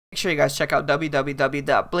Make sure you guys check out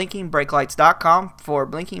www.blinkingbrakelights.com for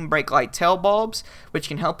blinking brake light tail bulbs, which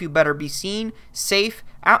can help you better be seen, safe,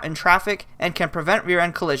 out in traffic, and can prevent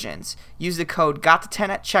rear-end collisions. Use the code GOT10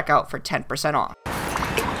 at checkout for 10% off.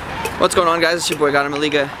 What's going on, guys? It's your boy Got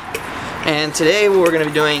Maliga, and today what we're going to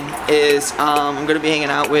be doing is I'm going to be hanging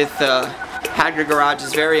out with Haggard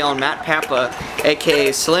Garage's very own Matt Pappa,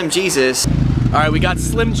 aka Slim Jesus. Alright, we got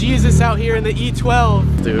Slim Jesus out here in the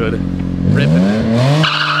E12. Dude, ripping it.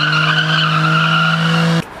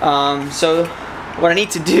 So what I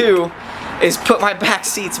need to do is put my back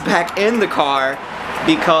seats back in the car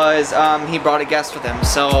because he brought a guest with him.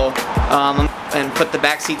 So and put the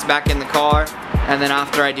back seats back in the car, and then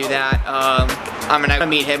after I do that, I'm gonna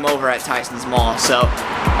meet him over at Tyson's Mall. So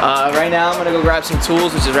right now I'm gonna go grab some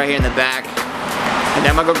tools, which is right here in the back, and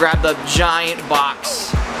then I'm gonna go grab the giant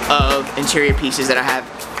box of interior pieces that I have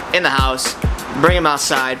in the house, bring them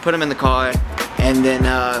outside, put them in the car, and then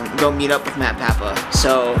go meet up with Matt Pappa.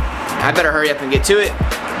 So I better hurry up and get to it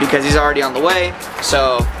because he's already on the way.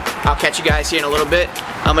 So I'll catch you guys here in a little bit.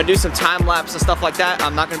 I'm gonna do some time lapse and stuff like that.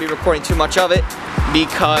 I'm not gonna be recording too much of it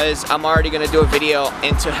because I'm already gonna do a video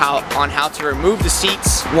on how to remove the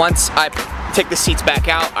seats once I take the seats back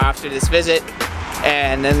out after this visit,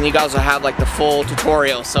 and then you guys will have like the full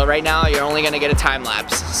tutorial. So right now you're only gonna get a time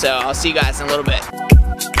lapse. So I'll see you guys in a little bit.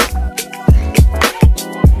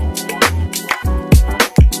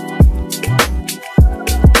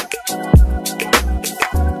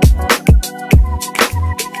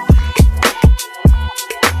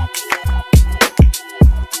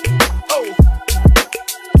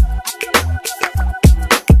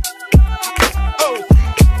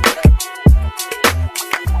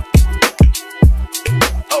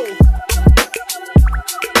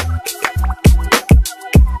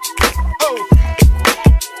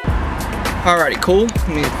 Alrighty, cool. Let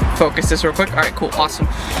me focus this real quick. Alright, cool, awesome.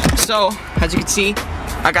 So, as you can see,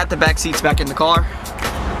 I got the back seats back in the car,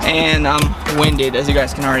 and I'm winded, as you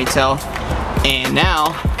guys can already tell. And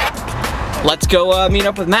now, let's go meet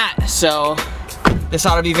up with Matt. So, this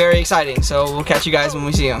ought to be very exciting. So, we'll catch you guys when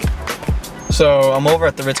we see him. So, I'm over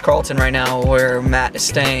at the Ritz-Carlton right now where Matt is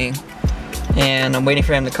staying, and I'm waiting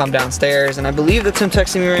for him to come downstairs, and I believe that's him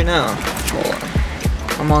texting me right now. Hold on.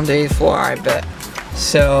 I'm on the 8th floor, I bet.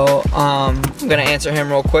 So I'm gonna answer him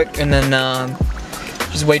real quick, and then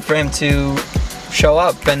just wait for him to show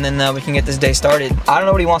up, and then we can get this day started. I don't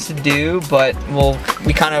know what he wants to do, but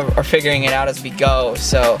we kind of are figuring it out as we go.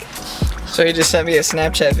 So he just sent me a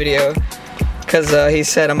Snapchat video because he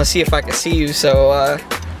said, I'm gonna see if I can see you. So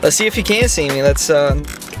let's see if he can see me. Let's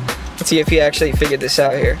see if he actually figured this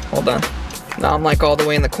out here. Hold on. Now I'm like all the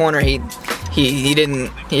way in the corner. He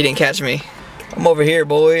didn't catch me. I'm over here,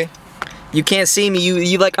 boy. You can't see me.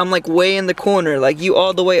 You like, I'm like way in the corner. Like, you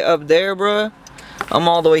all the way up there, bruh. I'm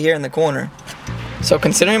all the way here in the corner. So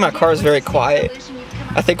considering my car is very quiet,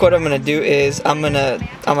 I think what I'm gonna do is I'm gonna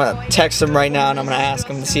text him right now, and I'm gonna ask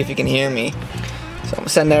him to see if he can hear me. So I'm gonna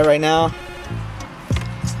send that right now.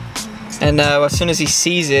 And as soon as he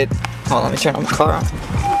sees it, hold on, let me turn on the car on.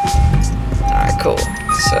 Alright, cool.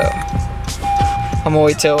 So I'm gonna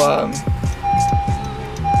wait till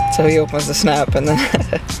he opens the snap, and then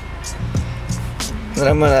then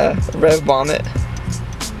I'm gonna rev bomb it.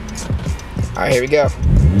 Alright, here we go.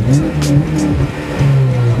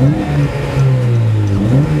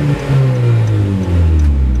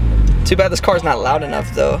 Too bad this car's not loud enough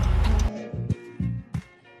though.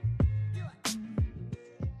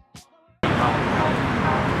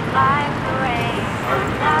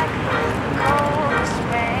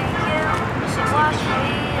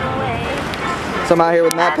 So I'm out here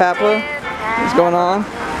with Matt Pappa. What's going on?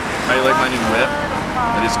 How you like my new whip?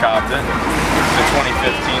 I just copped it. The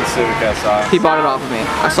 2015 Civic SI. He bought it off of me.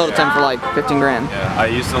 I sold it to him for like 15 grand. Yeah, I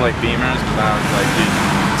used to like Beamers, but now I was like, dude,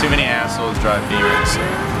 too many assholes drive Beamers, so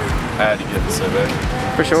I had to get the Civic.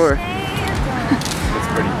 For sure. It's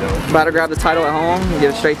pretty dope. About to grab the title at home and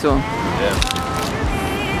give it straight to him. Yeah.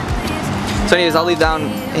 So anyways, I'll leave down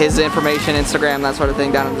his information, Instagram, that sort of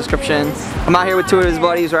thing down in the description. I'm out here with two of his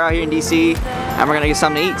buddies. We're out here in DC, and we're gonna get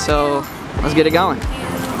something to eat, so let's get it going.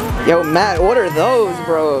 Yo, Matt, what are those,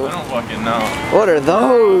 bro? I don't fucking know. What are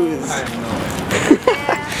those? I have no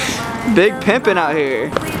idea. Big pimpin' out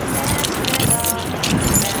here.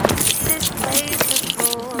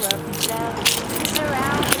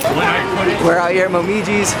 We're out here at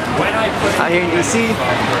Momiji's, out here in DC.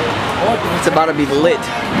 It's about to be lit.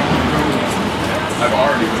 I've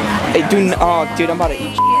already been. Hey, dude, oh, dude, I'm about to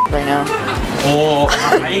eat right now. Oh,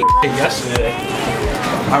 I ate yesterday.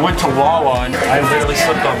 I went to Wawa and I literally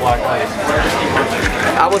slipped on black ice.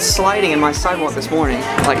 I was sliding in my sidewalk this morning,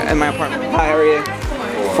 like in my apartment. Hi, how are you?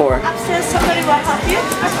 4. Upstairs, somebody will help you.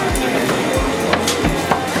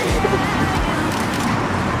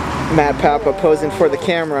 Mad Pappa posing for the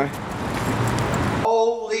camera.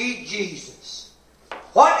 Holy Jesus.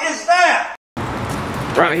 What is that?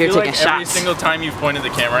 We're out here taking Every shots. single time you've pointed the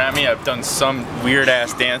camera at me, I've done some weird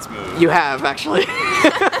ass dance move. You have, actually.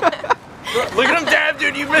 Look at him dab,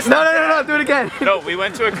 dude. You missed. No, do it again. No, we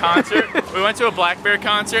went to a concert. We went to a Black Bear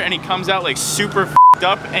concert, and he comes out like super f***ed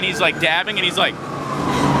up, and he's like dabbing, and he's like.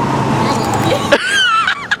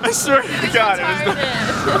 I swear to God,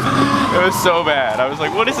 it was so bad. I was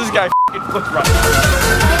like, what is this guy f***ing flip right?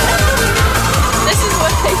 This is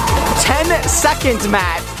what they do. 10 seconds,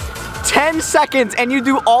 Matt. 10 seconds, and you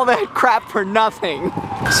do all that crap for nothing.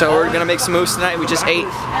 So we're gonna make some moves tonight. We just ate.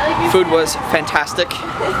 Food was fantastic.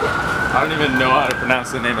 I don't even know how to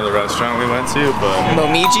pronounce the name of the restaurant we went to, but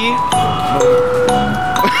Momiji.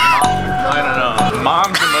 I don't know.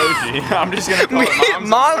 Mom's emoji. I'm just gonna call it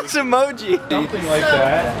Mom's emoji. Something like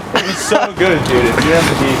that. It was so good, dude. If you're in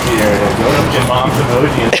the DC area, go to get Mom's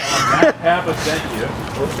emoji and tell Matt Pappa sent you.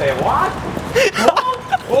 We'll say, what?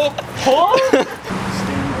 What?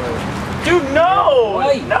 Dude, no!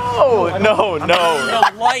 Light. No!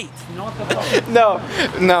 Light.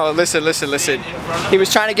 No, listen. He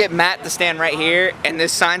was trying to get Matt to stand right here, and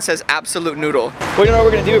this sign says absolute noodle. We don't know what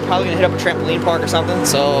we're gonna do. We're probably gonna hit up a trampoline park or something,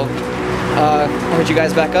 so I'll hit you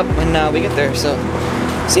guys back up when we get there, so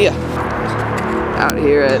see ya. Out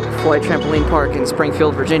here at Flight Trampoline Park in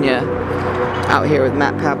Springfield, Virginia. Out here with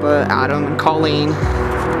Matt Pappa, Adam, and Colleen.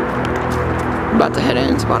 About to head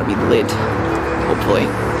in, it's about to be lit, hopefully.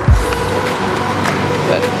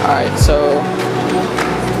 But, alright, so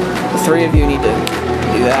the 3 of you need to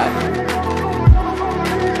do that.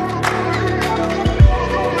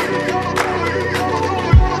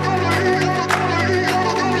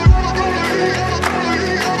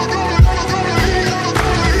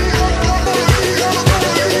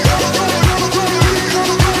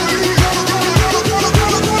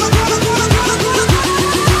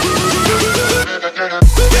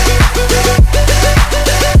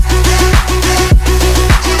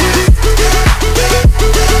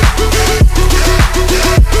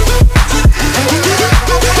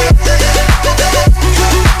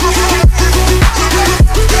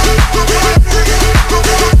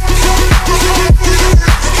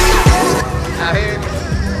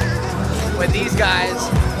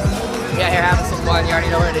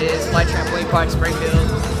 Flight Trampoline Park, Springfield.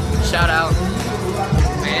 Shout out.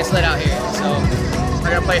 Man, it's lit out here. So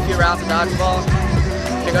we're gonna play a few rounds of dodgeball.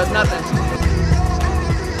 Here goes nothing.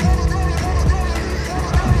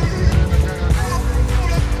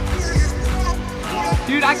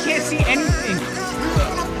 Dude, I can't see anything.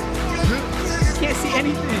 I can't see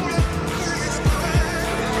anything.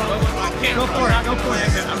 Go for it. Go for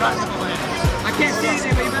it. I'm not gonna play. I can't see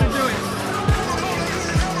anything, but you better do it.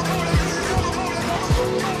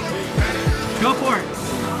 Go for it.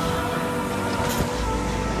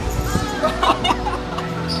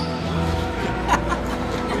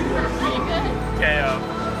 KO.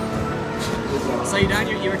 So you done?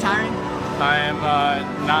 You retiring? I am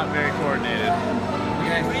not very coordinated.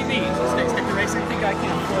 Okay. What do you mean? Stick to racing? I think I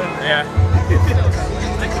can flip. Yeah.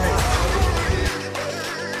 Stick to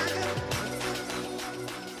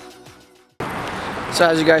racing. So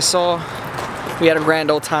as you guys saw, we had a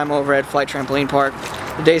grand old time over at Flight Trampoline Park.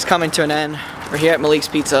 The day's coming to an end. We're here at Malik's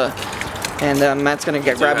Pizza, and Matt's gonna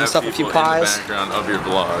grab himself a few pies. In the background of your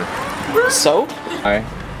vlog. So, Hi.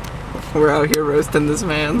 we're out here roasting this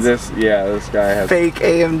man's This guy has fake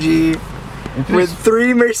AMG with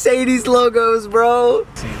 3 Mercedes logos, bro.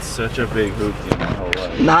 seen such a big hoopty in my whole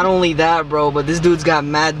life. Not only that, bro, but this dude's got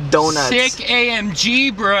mad donuts. Sick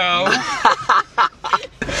AMG, bro.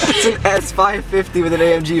 It's an S550 with an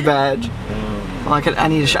AMG badge. Well, I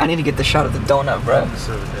need to get the shot of the donut, bro. I'm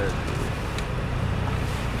so dead.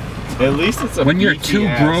 At least it's a When you're beefy too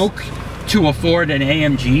ass. broke to afford an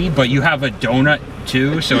AMG, but you have a donut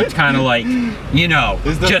too, so it's kind of like, you know,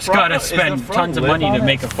 Is the just front- gotta is the spend front tons of lip money on to it?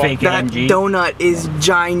 make a fake That AMG. donut is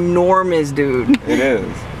ginormous, dude. It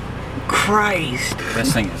is. Christ.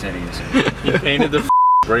 This thing is hideous. He painted the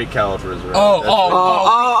brake calipers red.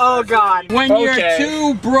 Oh, God. When you're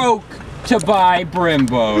too broke to buy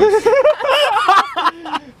Brimbos.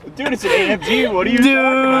 Dude, it's an AMG. What are you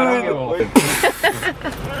talking about?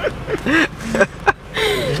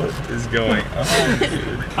 What is going on,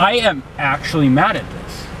 dude? I am actually mad at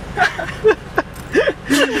this.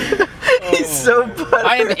 He's so buttered.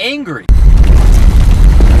 I am angry.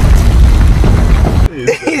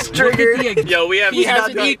 He's triggered. Yo, we have He has not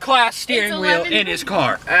an done- E-Class steering It's wheel 11. in his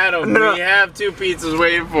car. Adam, No. we have 2 pizzas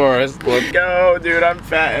waiting for us. Let's go, dude. I'm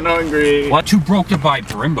fat and hungry. What? Too broke to buy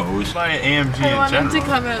Brimbos. Buy an AMG I in want him general. to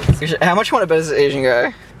come out. How much you want to bet this Asian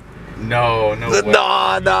guy? No way. No,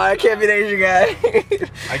 I can't be the Asian guy.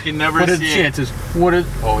 I can never What are the see it. chances? What is?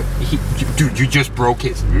 Oh, dude, you just broke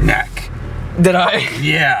his neck. Did I?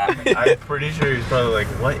 Yeah. I'm pretty sure he's probably like,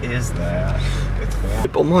 what is that? It's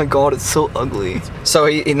horrible. Oh my god, it's so ugly. So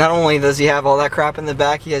he not only does he have all that crap in the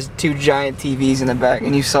back, he has 2 giant TVs in the back,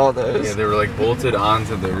 and you saw those. Yeah, they were like bolted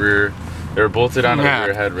onto the rear. They were bolted onto the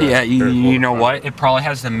rear headrest. Yeah, you Or know front. what? It probably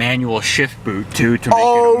has the manual shift boot too to make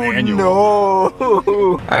Oh it a manual.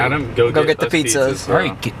 no! Adam, go get the us pizzas. bro.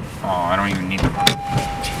 Alright, oh, I don't even need them.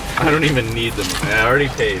 I don't even need them. I already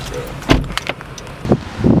paid, bro.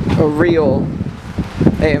 A real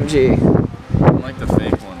AMG. Unlike the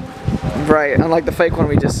fake one. Right, unlike the fake one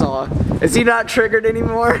we just saw. Is he not triggered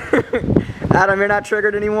anymore? Adam, you're not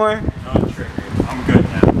triggered anymore? No, I'm triggered. I'm good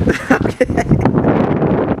now.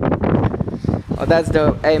 Oh, that's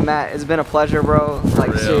dope. Hey, Matt, it's been a pleasure, bro. Like,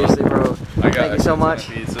 real. seriously, bro. Thank you so much.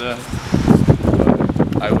 Pizza.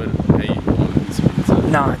 But I would pay you one piece of pizza.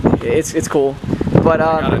 Nah, it's cool. But,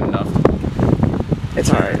 I got enough. it's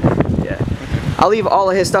alright. Yeah. I'll leave all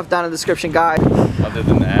of his stuff down in the description, guys. Other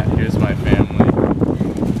than that, here's my family.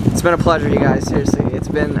 It's been a pleasure, you guys. Seriously, it's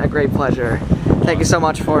been a great pleasure. Thank you so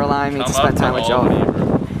much for allowing me to Come spend up time to with y'all. Albany,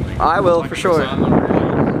 bro. Like, I will, like for it's sure. on the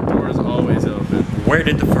radio. Doors always open. Where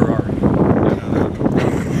did the Ferrari?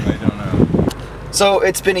 I don't know. So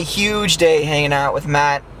it's been a huge day hanging out with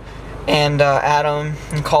Matt and Adam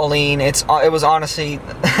and Colleen. It was honestly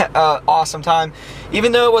awesome time.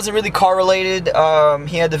 Even though it wasn't really car related,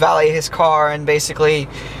 he had to valet his car, and basically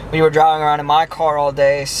we were driving around in my car all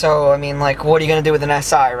day. So I mean, like, what are you gonna do with an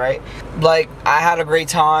SI, right? Like, I had a great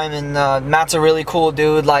time, and Matt's a really cool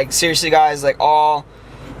dude. Like, seriously, guys, like all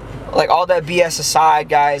that BS aside,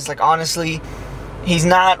 guys, like, honestly, he's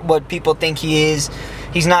not what people think he is.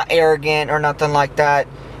 He's not arrogant or nothing like that.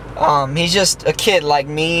 He's just a kid like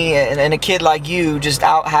me and a kid like you, just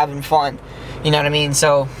out having fun. You know what I mean?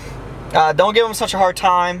 So don't give him such a hard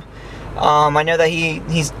time. I know that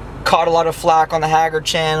he's caught a lot of flack on the Haggard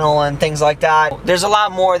channel and things like that. There's a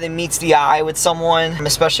lot more than meets the eye with someone,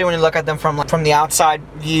 especially when you look at them from the outside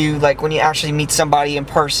view. Like, when you actually meet somebody in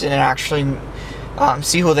person and actually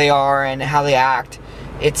see who they are and how they act.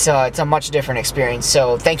 It's a much different experience.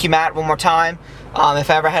 So thank you, Matt, one more time. If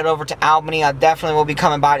I ever head over to Albany, I definitely will be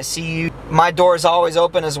coming by to see you. My door is always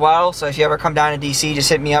open as well, so if you ever come down to DC, just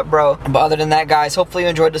hit me up, bro. But other than that, guys, hopefully you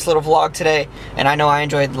enjoyed this little vlog today, and I know I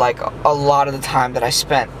enjoyed like a lot of the time that I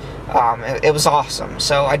spent. It was awesome,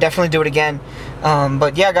 so I definitely do it again.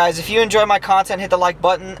 But yeah, guys, if you enjoy my content, hit the like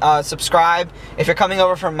button, subscribe. If you're coming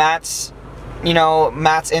over from Matt's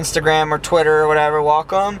Instagram or Twitter or whatever,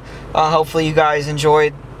 welcome. Hopefully you guys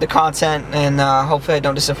enjoyed the content, and hopefully I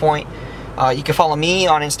don't disappoint. You can follow me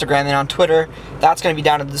on Instagram and on Twitter. That's going to be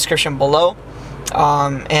down in the description below.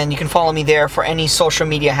 And you can follow me there for any social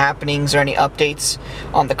media happenings or any updates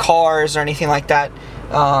on the cars or anything like that.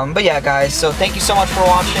 But yeah, guys, so thank you so much for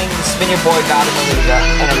watching. This has been your boy, God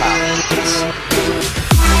and I'm out. Peace.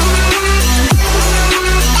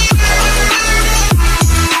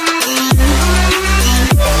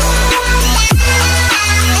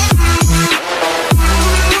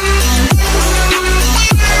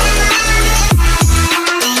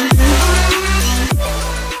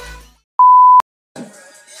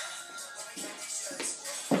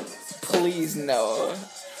 Please, no.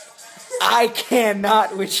 I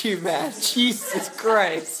cannot with you, man. Jesus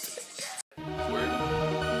Christ.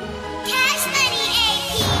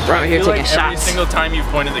 Bro, I here feel taking like every shots. single time you've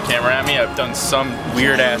pointed the camera at me, I've done some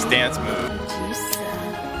weird ass dance move.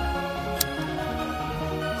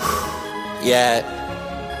 Yeah,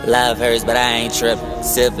 love hurts, but I ain't trippin'.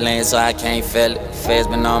 Sibling, so I can't feel it. Face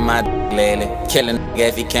been on my lately. Killin'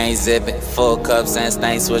 if he can't zip it. Full cups and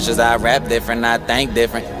stain switches. I rap different, I think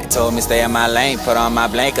different. They told me stay in my lane, put on my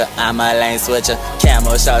blanket. I'm a lane switcher.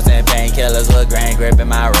 Camo shots and painkillers with grain grip in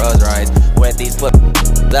my Rolls Royce. With these put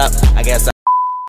up, I guess